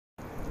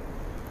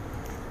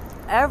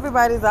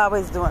Everybody's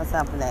always doing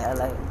something in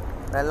LA.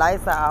 The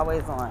lights are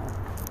always on,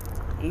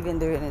 even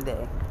during the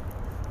day.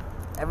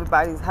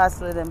 Everybody's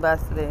hustling and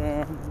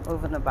bustling,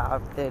 moving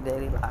about their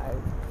daily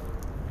lives.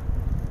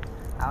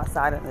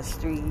 Outside in the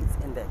streets,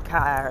 in their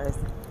cars,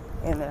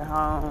 in their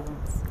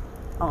homes,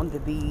 on the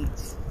beach,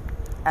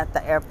 at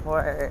the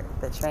airport,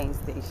 the train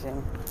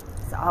station.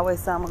 There's always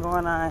something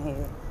going on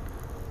here.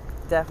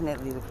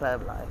 Definitely the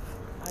club life.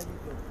 How you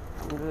doing?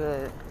 I'm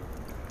good.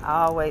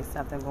 Always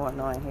something going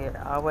on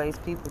here. Always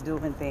people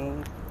doing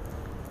things,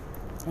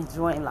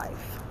 enjoying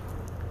life.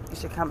 You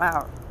should come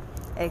out,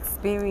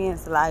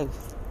 experience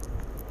life.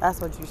 That's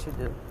what you should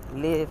do.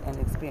 Live and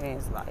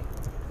experience life.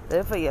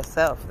 Live for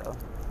yourself, though.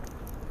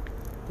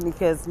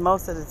 Because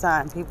most of the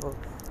time, people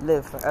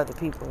live for other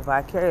people,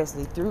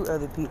 vicariously through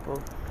other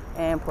people,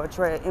 and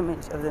portray an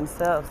image of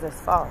themselves that's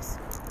false.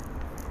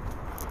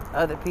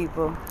 Other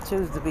people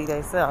choose to be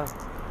themselves.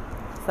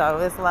 So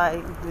it's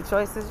like, the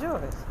choice is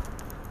yours.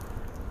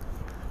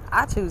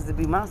 I choose to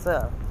be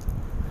myself.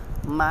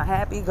 My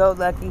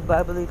happy-go-lucky,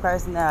 bubbly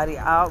personality,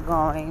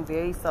 outgoing,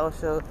 very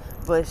social,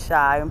 but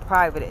shy and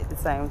private at the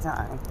same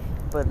time.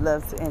 But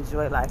loves to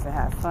enjoy life and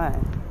have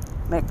fun.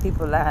 Make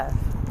people laugh.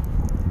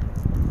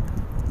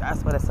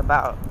 That's what it's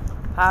about.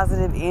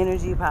 Positive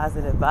energy,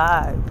 positive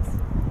vibes.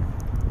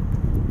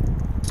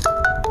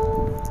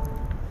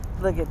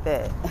 Look at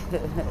that.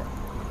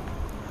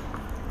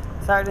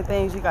 Certain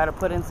things you got to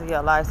put into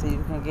your life so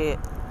you can get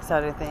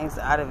certain things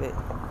out of it.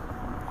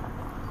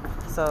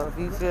 So if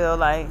you feel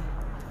like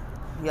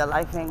your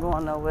life ain't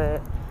going nowhere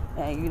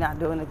and you're not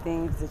doing the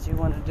things that you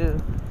want to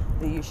do,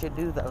 then you should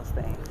do those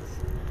things.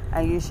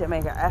 And you should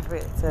make an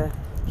effort to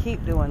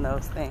keep doing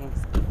those things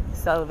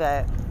so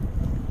that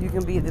you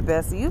can be the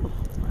best you.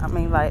 I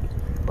mean, like,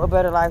 what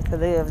better life to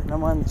live than the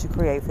one that you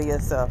create for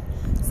yourself?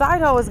 Side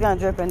hoe is going to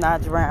drip and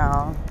not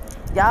drown.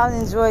 Y'all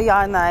enjoy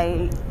y'all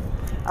night.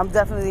 I'm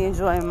definitely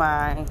enjoying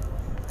mine.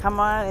 Come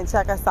on and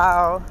check us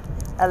out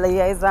at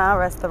Liaison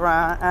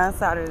Restaurant on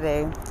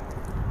Saturday.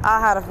 I'll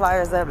have the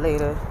flyers up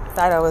later.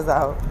 Side hoe is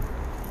out.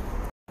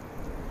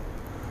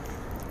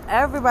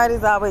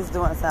 Everybody's always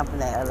doing something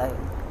in LA.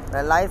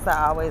 The lights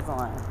are always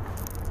on,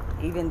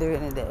 even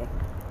during the day.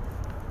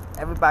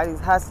 Everybody's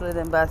hustling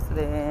and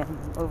bustling,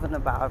 moving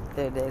about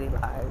their daily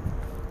lives.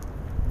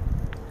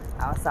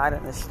 Outside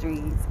in the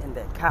streets, in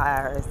their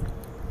cars,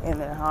 in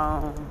their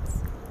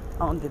homes,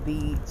 on the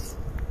beach,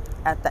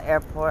 at the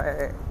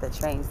airport, the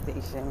train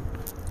station.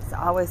 There's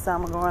always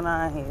something going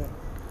on here.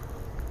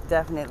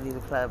 Definitely the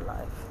club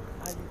life.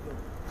 How you doing?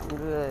 I'm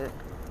good.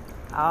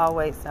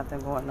 Always something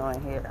going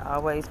on here.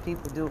 Always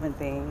people doing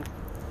things,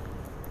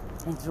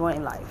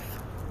 enjoying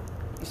life.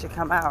 You should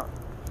come out,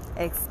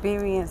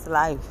 experience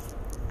life.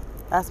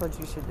 That's what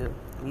you should do.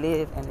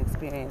 Live and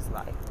experience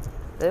life.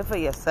 Live for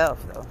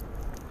yourself, though.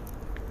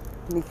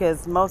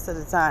 Because most of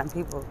the time,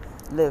 people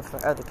live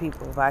for other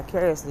people,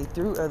 vicariously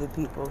through other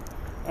people,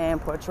 and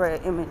portray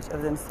an image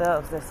of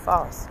themselves that's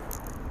false.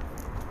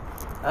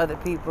 Other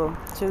people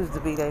choose to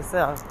be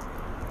themselves.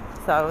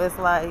 So it's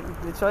like,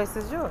 the choice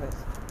is yours.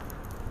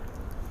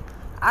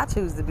 I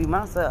choose to be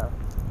myself.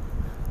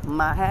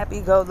 My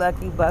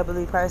happy-go-lucky,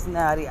 bubbly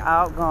personality,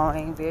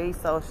 outgoing, very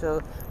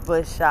social,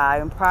 but shy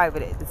and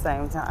private at the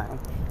same time.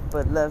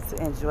 But loves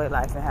to enjoy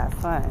life and have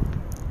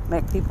fun.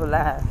 Make people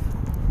laugh.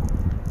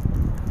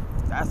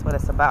 That's what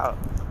it's about.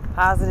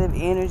 Positive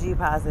energy,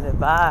 positive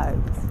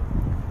vibes.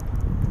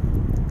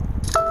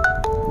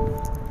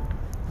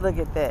 Look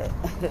at that.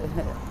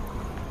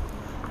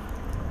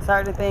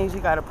 Certain things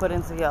you got to put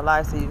into your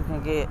life so you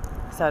can get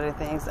certain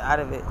things out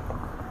of it.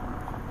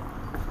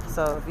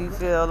 So if you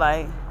feel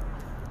like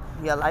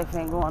your life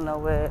ain't going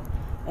nowhere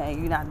and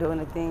you're not doing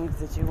the things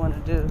that you want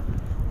to do,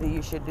 then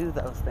you should do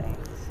those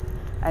things.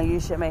 And you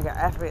should make an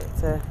effort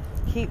to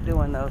keep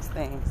doing those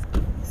things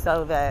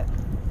so that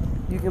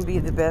you can be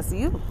the best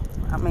you.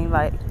 I mean,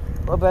 like,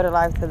 what better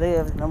life to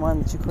live than the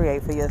one that you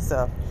create for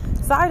yourself?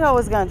 Side hoe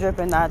is going to drip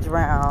and not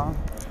drown.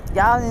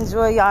 Y'all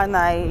enjoy y'all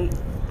night.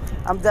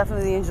 I'm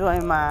definitely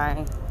enjoying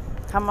mine.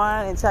 Come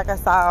on and check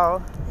us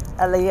out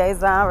at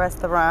Liaison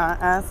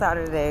Restaurant on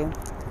Saturday.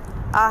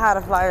 I'll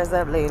have the flyers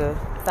up later.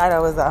 Side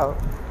hoe is out.